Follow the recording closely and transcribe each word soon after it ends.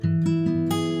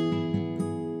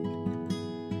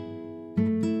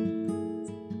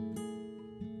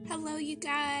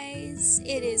Yes,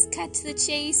 it is cut to the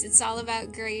chase. It's all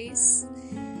about grace.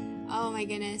 Oh my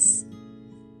goodness.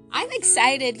 I'm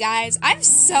excited, guys. I'm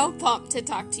so pumped to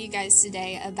talk to you guys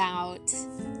today about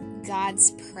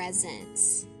God's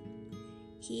presence.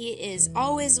 He is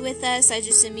always with us. I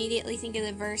just immediately think of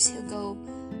the verse, he'll go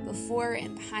before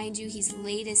and behind you. He's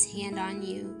laid his hand on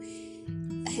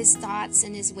you. His thoughts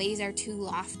and his ways are too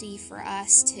lofty for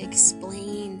us to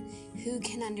explain. Who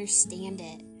can understand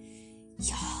it?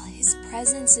 Y'all, his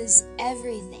presence is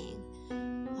everything.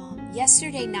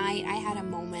 Yesterday night, I had a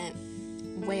moment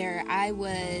where I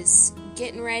was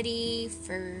getting ready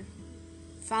for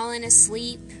falling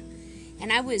asleep,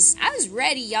 and I was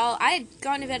ready, y'all. I had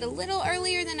gone to bed a little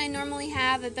earlier than I normally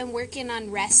have. I've been working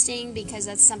on resting because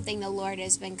that's something the Lord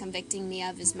has been convicting me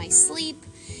of, is my sleep.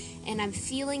 And I'm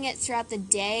feeling it throughout the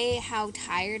day, how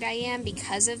tired I am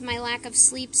because of my lack of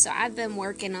sleep. So I've been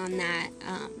working on that,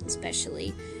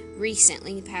 especially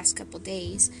recently, the past couple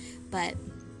days. But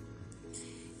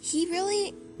he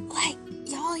really,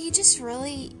 he just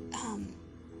really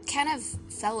kind of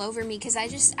fell over me, because I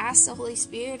just asked the Holy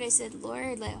Spirit. I said,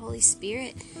 Lord, Holy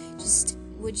Spirit, just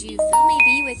would you fill me,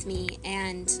 be with me?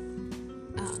 And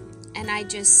I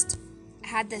just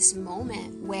had this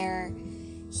moment where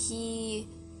he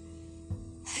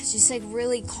just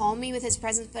really calmed me with his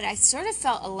presence, but I sort of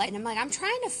felt light, and I'm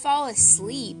trying to fall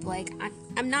asleep.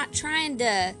 I'm not trying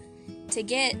to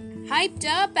get hyped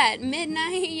up at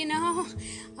midnight,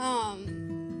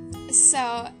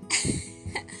 so,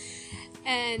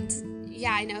 and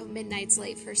yeah, I know midnight's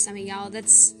late for some of y'all.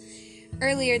 That's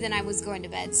earlier than I was going to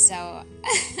bed, so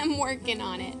I'm working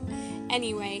on it.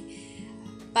 Anyway,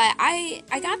 but I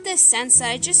got this sense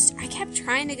that I kept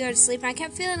trying to go to sleep, and I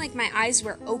kept feeling like my eyes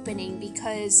were opening,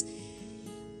 because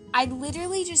I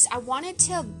literally I wanted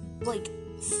to,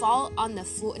 fall on the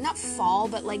floor, not fall,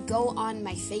 but go on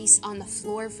my face on the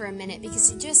floor for a minute, because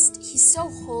he's so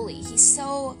holy, he's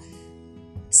so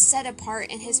set apart,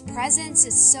 and his presence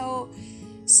is so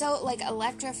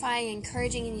electrifying,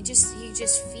 encouraging, and you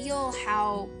just feel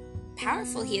how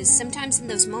powerful he is sometimes in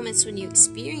those moments when you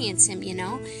experience him,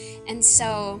 and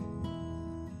so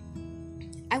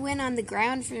I went on the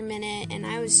ground for a minute, and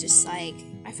I was just I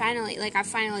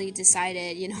finally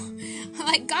decided, I'm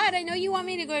like, God, I know you want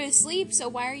me to go to sleep, so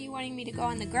why are you wanting me to go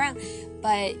on the ground?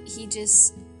 But he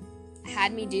just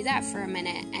had me do that for a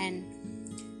minute, and,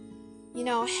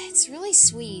 it's really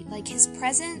sweet, his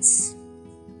presence.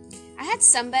 I had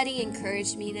somebody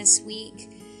encourage me this week,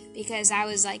 because I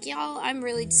was like, y'all, I'm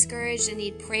really discouraged, I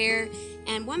need prayer,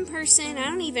 and one person, I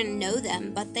don't even know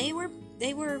them, but they were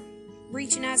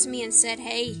reaching out to me and said,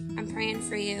 hey, I'm praying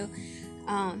for you.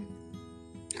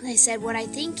 They said, what I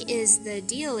think is the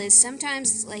deal is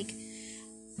sometimes,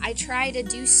 I try to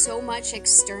do so much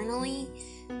externally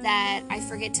that I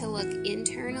forget to look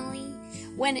internally,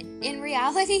 when in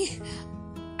reality,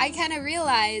 I kind of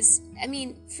realize,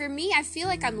 for me, I feel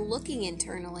like I'm looking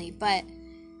internally, but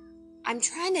I'm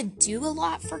trying to do a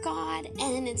lot for God,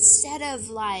 and instead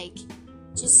of,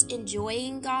 just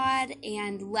enjoying God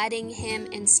and letting him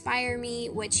inspire me,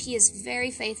 which he is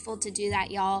very faithful to do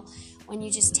that, y'all. When you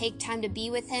just take time to be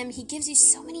with him, he gives you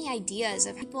so many ideas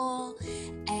of people.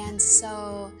 And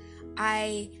so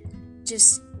I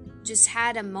just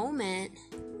had a moment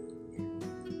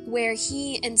where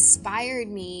he inspired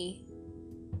me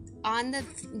on the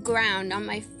ground, on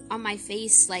my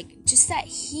face, just that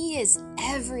he is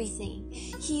everything.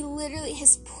 He literally,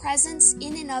 his presence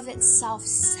in and of itself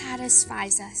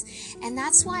satisfies us. And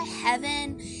that's why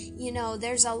heaven,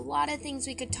 there's a lot of things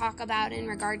we could talk about in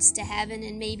regards to heaven,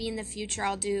 and maybe in the future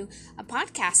I'll do a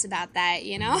podcast about that,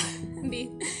 It'd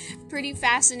be pretty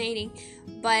fascinating.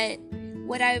 But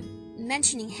what I'm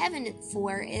mentioning heaven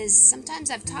for is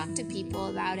sometimes I've talked to people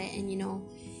about it, and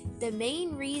the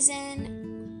main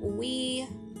reason we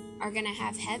are going to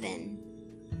have heaven,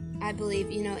 I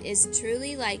believe, is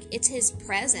truly it's his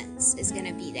presence is going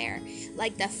to be there.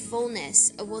 The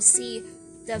fullness, we'll see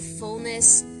the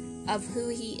fullness of who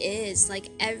he is,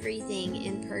 everything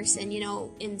in person,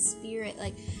 in spirit,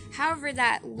 however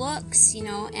that looks,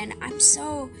 and I'm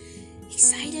so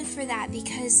excited for that,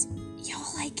 because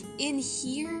in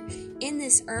here, in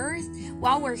this earth,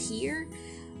 while we're here,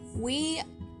 we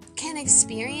can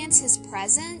experience his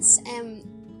presence and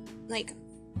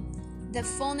the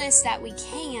fullness that we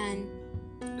can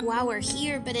while we're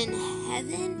here. But in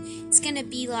heaven, it's gonna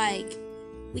be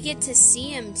we get to see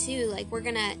him too.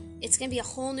 It's gonna be a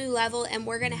whole new level, and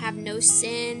we're gonna have no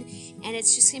sin, and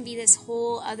it's just gonna be this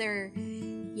whole other,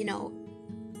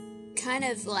 kind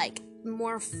of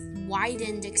more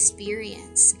widened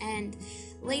experience. And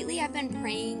lately I've been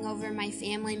praying over my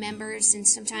family members and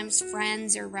sometimes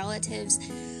friends or relatives,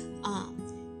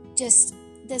 just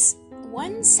this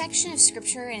one section of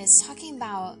scripture, and it's talking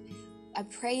about, I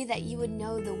pray that you would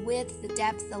know the width, the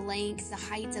depth, the length, the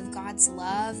height of God's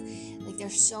love. Like,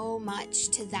 there's so much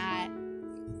to that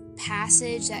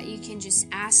passage that you can just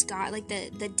ask God. Like,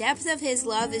 the depth of his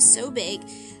love is so big.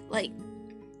 Like,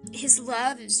 his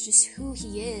love is just who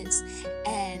he is.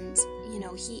 And,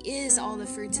 he is all the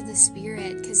fruits of the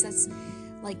Spirit, because that's,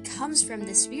 like, comes from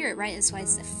the Spirit, right? That's why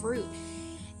it's the fruit.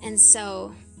 And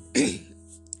so,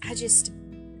 I just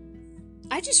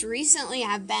recently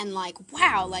have been like,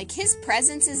 wow, like, his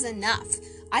presence is enough.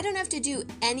 I don't have to do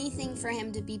anything for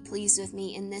him to be pleased with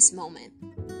me in this moment.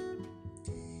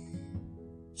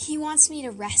 He wants me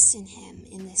to rest in him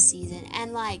in this season.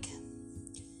 And, like,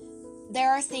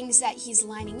 there are things that he's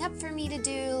lining up for me to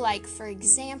do. Like, for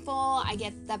example, I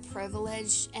get the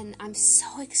privilege, and I'm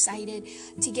so excited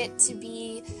to get to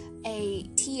be a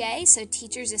TA, so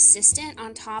teacher's assistant,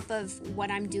 on top of what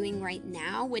I'm doing right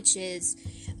now, which is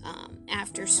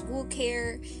after school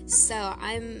care. So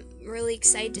I'm really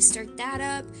excited to start that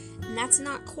up. And that's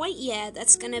not quite yet.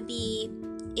 That's going to be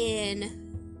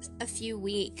in a few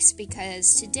weeks,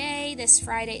 because today, this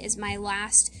Friday, is my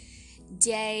last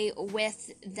day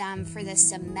with them for the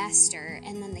semester,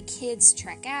 and then the kids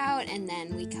trek out, and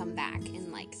then we come back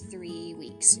in like 3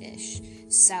 weeks-ish.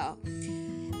 So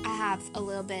I have a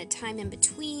little bit of time in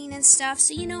between and stuff.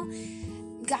 So,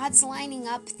 God's lining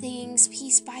up things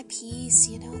piece by piece.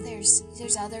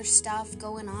 There's other stuff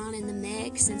going on in the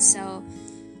mix. And so,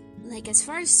 like, as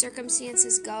far as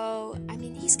circumstances go, I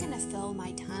mean, he's gonna fill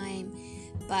my time.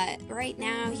 But right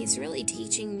now, he's really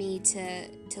teaching me to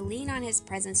lean on his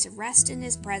presence, to rest in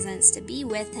his presence, to be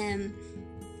with him,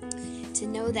 to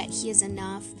know that he is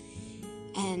enough.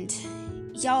 And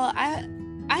y'all,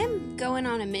 I'm going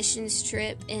on a missions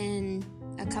trip in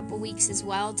a couple weeks as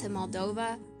well to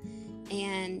Moldova,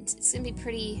 and it's gonna be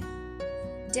pretty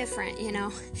different,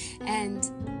 and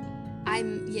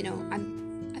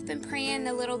I've been praying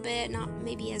a little bit, not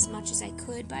maybe as much as I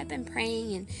could, but I've been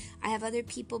praying, and I have other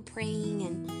people praying,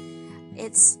 and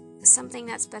it's something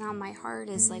that's been on my heart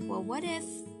is like, well, what if,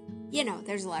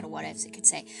 there's a lot of what ifs I could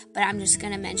say, but I'm just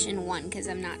going to mention one, because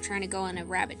I'm not trying to go on a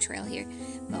rabbit trail here.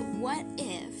 But what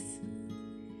if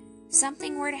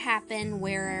something were to happen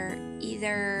where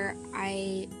either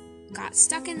I got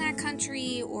stuck in that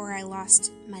country or I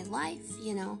lost my life,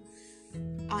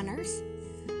 on earth?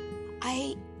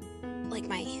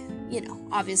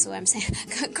 Obviously what I'm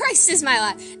saying, Christ is my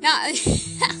life, not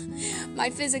my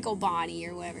physical body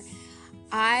or whatever.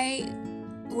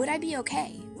 Would I be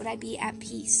okay? Would I be at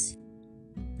peace?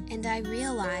 And I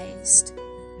realized,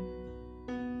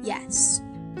 yes,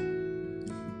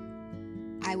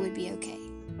 I would be okay.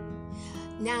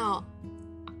 Now,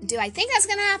 do I think that's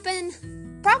going to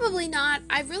happen? Probably not.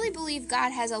 I really believe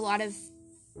God has a lot of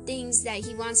things that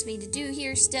he wants me to do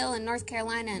here still in North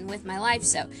Carolina and with my life,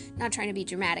 so not trying to be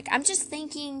dramatic. I'm just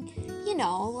thinking,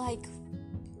 like,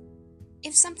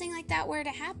 if something like that were to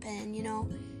happen,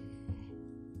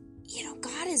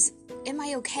 God is, am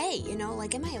I okay?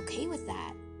 Like, am I okay with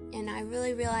that? And I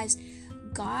really realized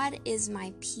God is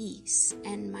my peace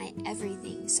and my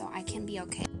everything, so I can be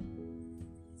okay.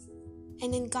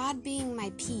 And in God being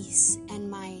my peace and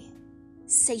my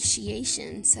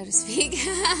satiation, so to speak,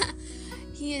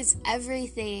 he is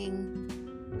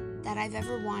everything that I've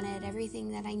ever wanted,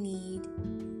 everything that I need.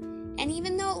 And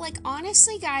even though, like,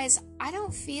 honestly, guys, I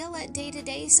don't feel it day to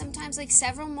day. Sometimes, like,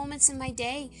 several moments in my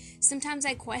day, sometimes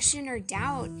I question or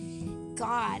doubt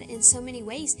God in so many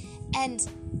ways. And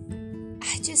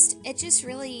it just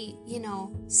really,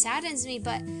 saddens me.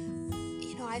 But,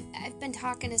 I've been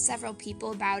talking to several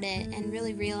people about it and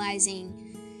really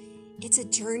realizing it's a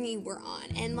journey we're on.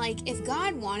 And, like, if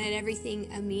God wanted everything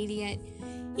immediate,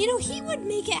 he would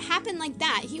make it happen like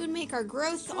that. He would make our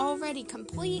growth already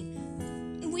complete,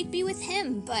 and we'd be with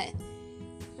him. But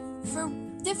for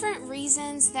different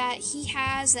reasons that he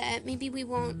has that maybe we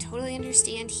won't totally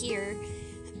understand here,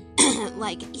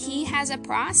 like, he has a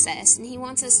process, and he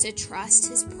wants us to trust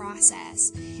his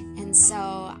process. And so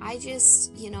I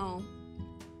just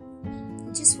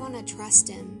want to trust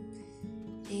him,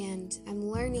 and I'm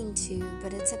learning to,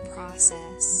 but it's a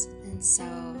process. And so,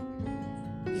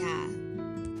 yeah.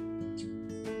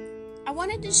 I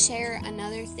wanted to share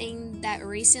another thing that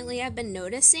recently I've been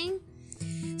noticing.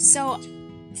 So,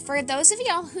 for those of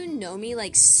y'all who know me,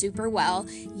 like, super well,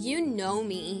 you know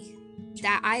me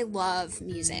that I love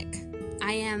music.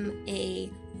 I am a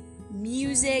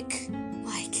music,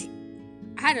 like,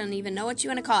 I don't even know what you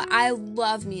want to call it. I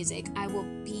love music. I will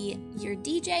be your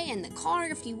DJ in the car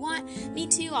if you want me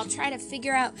to. I'll try to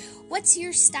figure out what's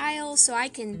your style so I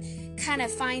can kind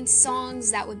of find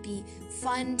songs that would be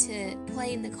fun to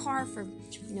play in the car for,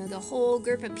 the whole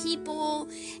group of people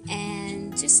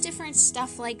and just different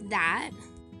stuff like that.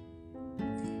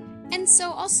 And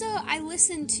so also I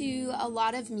listen to a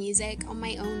lot of music on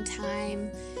my own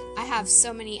time. I have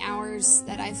so many hours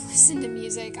that I've listened to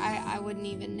music, I wouldn't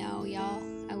even know, y'all.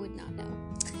 I would not know.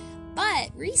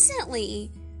 But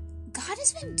recently, God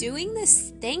has been doing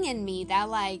this thing in me that,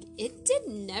 it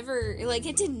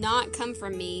did not come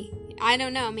from me. I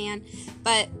don't know, man.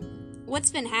 But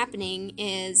what's been happening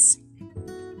is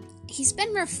he's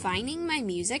been refining my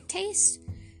music taste.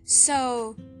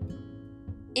 So,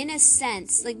 in a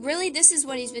sense, really, this is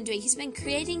what he's been doing. He's been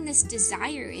creating this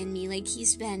desire in me.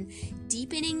 He's been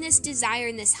deepening this desire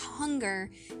and this hunger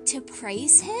to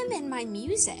praise him in my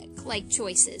music,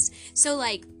 choices. So,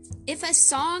 if a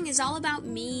song is all about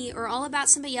me or all about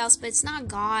somebody else, but it's not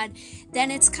God, then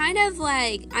it's kind of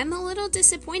I'm a little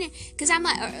disappointed because I'm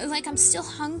I'm still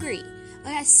hungry.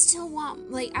 I still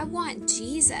want, I want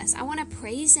Jesus. I want to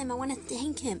praise him. I want to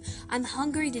thank him. I'm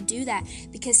hungry to do that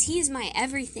because he is my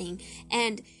everything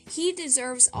and he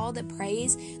deserves all the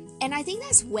praise. And I think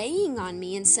that's weighing on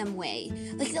me in some way.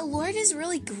 The Lord is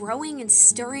really growing and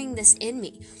stirring this in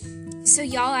me. So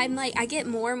y'all, I get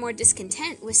more and more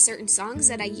discontent with certain songs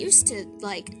that I used to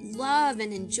love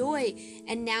and enjoy.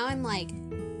 And now I'm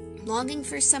longing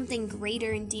for something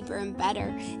greater and deeper and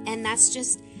better. And that's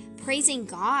just, praising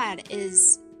God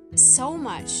is so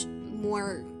much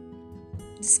more,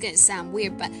 this is going to sound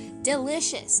weird, but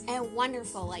delicious and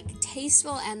wonderful,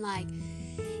 tasteful, and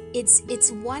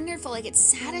it's wonderful, it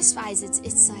satisfies,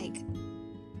 it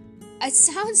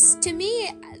sounds, to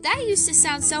me, that used to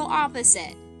sound so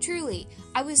opposite, truly.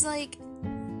 I was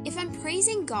if I'm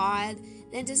praising God,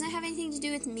 then it doesn't have anything to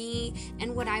do with me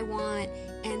and what I want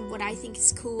and what I think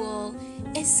is cool.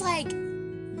 It's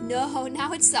no,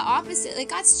 now it's the opposite.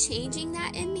 God's changing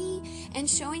that in me and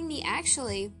showing me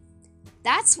actually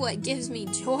that's what gives me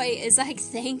joy is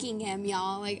thanking him,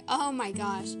 y'all. Oh my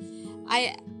gosh.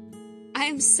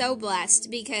 I'm so blessed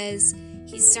because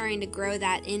he's starting to grow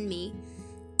that in me.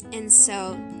 And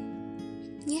so,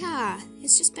 yeah,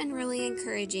 it's just been really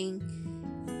encouraging.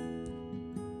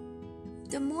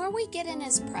 The more we get in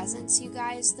his presence, you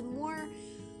guys, the more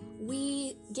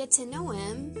we get to know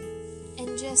him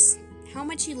and just how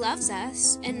much he loves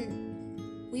us,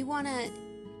 and we want to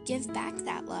give back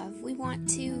that love. We want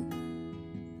to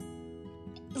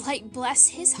bless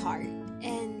his heart,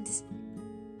 and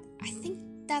I think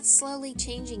that's slowly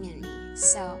changing in me.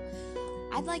 So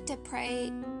I'd like to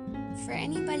pray for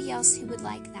anybody else who would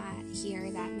like that here,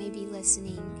 that may be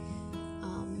listening.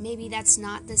 Maybe that's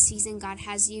not the season God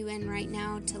has you in right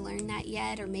now to learn that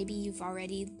yet, or maybe you've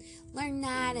already learned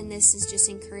that and this is just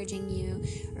encouraging you,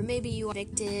 or maybe you are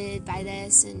addicted by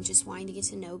this and just wanting to get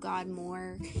to know God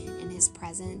more in his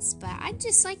presence. But I'd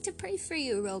just like to pray for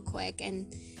you real quick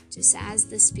and just as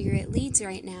the Spirit leads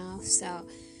right now. So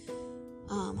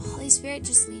Holy Spirit,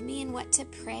 just lead me in what to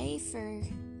pray for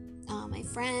my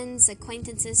friends,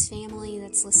 acquaintances, family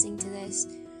that's listening to this.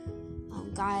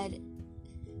 God,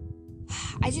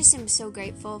 I just am so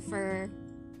grateful for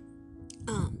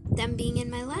them being in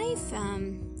my life,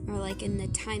 or in the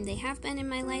time they have been in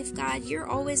my life. God, you're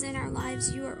always in our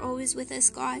lives. You are always with us,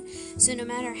 God. So no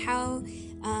matter how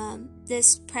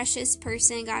this precious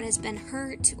person, God, has been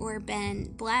hurt or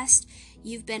been blessed,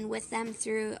 you've been with them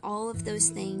through all of those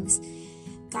things.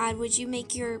 God, would you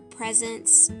make your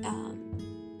presence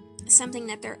something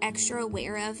that they're extra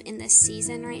aware of in this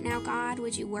season right now, God?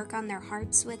 Would you work on their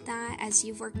hearts with that as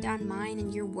you've worked on mine,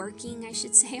 and you're working, I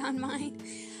should say, on mine.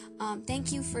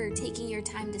 Thank you for taking your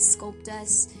time to sculpt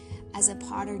us as a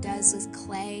potter does with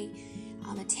clay.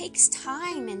 It takes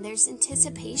time, and there's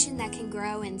anticipation that can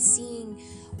grow in seeing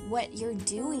what you're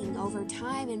doing over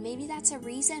time, and maybe that's a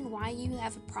reason why you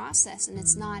have a process and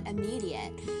it's not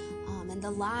immediate. And the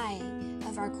lie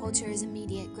of our culture is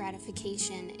immediate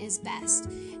gratification is best.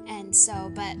 And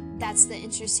so, but that's the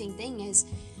interesting thing is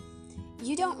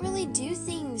you don't really do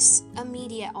things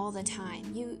immediate all the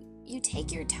time. You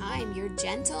take your time. You're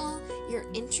gentle. You're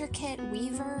intricate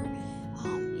weaver.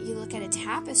 You look at a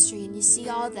tapestry and you see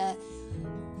all the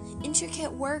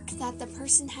intricate work that the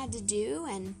person had to do,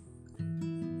 and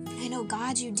I know,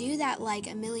 God, you do that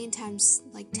a million times,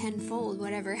 tenfold,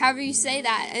 whatever, however you say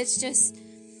that. It's just,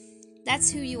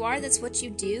 that's who you are. That's what you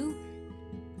do.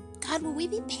 God, will we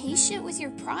be patient with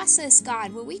your process,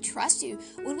 God? Will we trust you?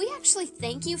 Would we actually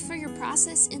thank you for your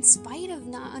process in spite of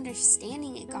not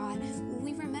understanding it, God? Will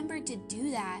we remember to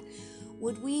do that?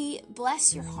 Would we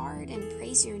bless your heart and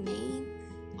praise your name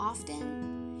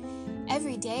often?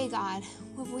 every day, God.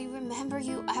 Would we remember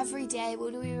you every day?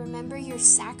 Would we remember your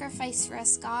sacrifice for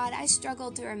us, God? I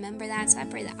struggle to remember that, so I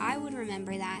pray that I would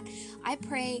remember that. I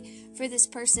pray for this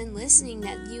person listening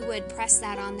that you would press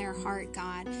that on their heart,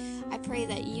 God. I pray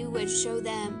that you would show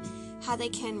them how they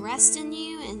can rest in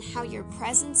you and how your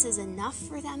presence is enough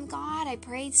for them, God. I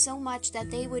pray so much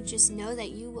that they would just know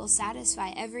that you will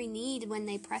satisfy every need when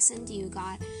they press into you,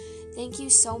 God. Thank you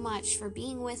so much for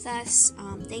being with us.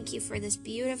 Thank you for this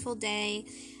beautiful day.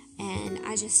 And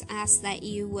I just ask that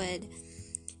you would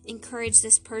encourage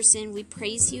this person. We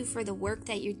praise you for the work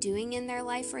that you're doing in their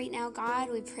life right now,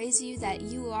 God. We praise you that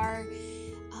you are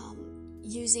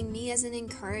using me as an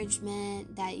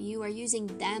encouragement, that you are using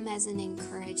them as an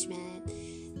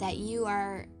encouragement, that you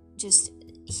are just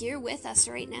here with us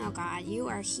right now, God. You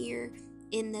are here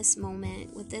in this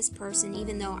moment with this person,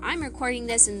 even though I'm recording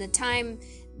this in the time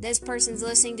this person's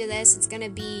listening to this, it's going to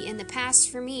be in the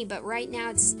past for me, but right now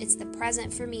it's the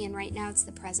present for me, and right now it's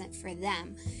the present for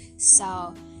them.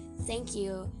 So thank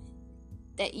you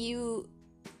that you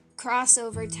cross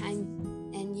over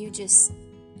time and you just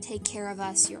take care of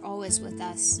us. You're always with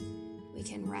us. We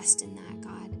can rest in that,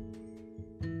 God.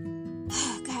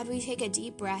 God, we take a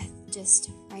deep breath just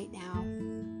right now.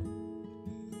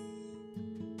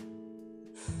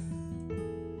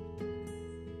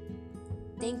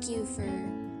 Thank you for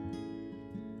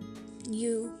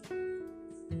you.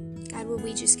 God, will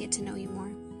we just get to know you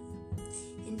more?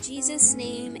 In Jesus'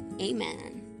 name,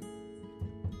 amen.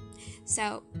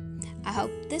 So, I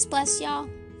hope this blessed y'all.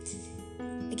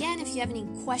 Again, if you have any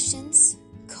questions,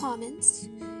 comments,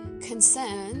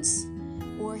 concerns,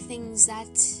 or things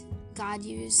that God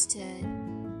used to,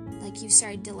 like you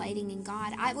started delighting in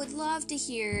God, I would love to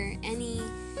hear any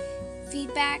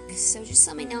feedback, so just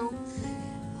let me know.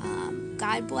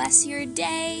 God bless your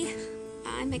day.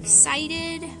 I'm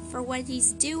excited for what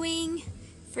he's doing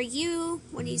for you,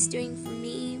 what he's doing for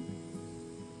me.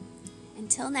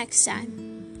 Until next time.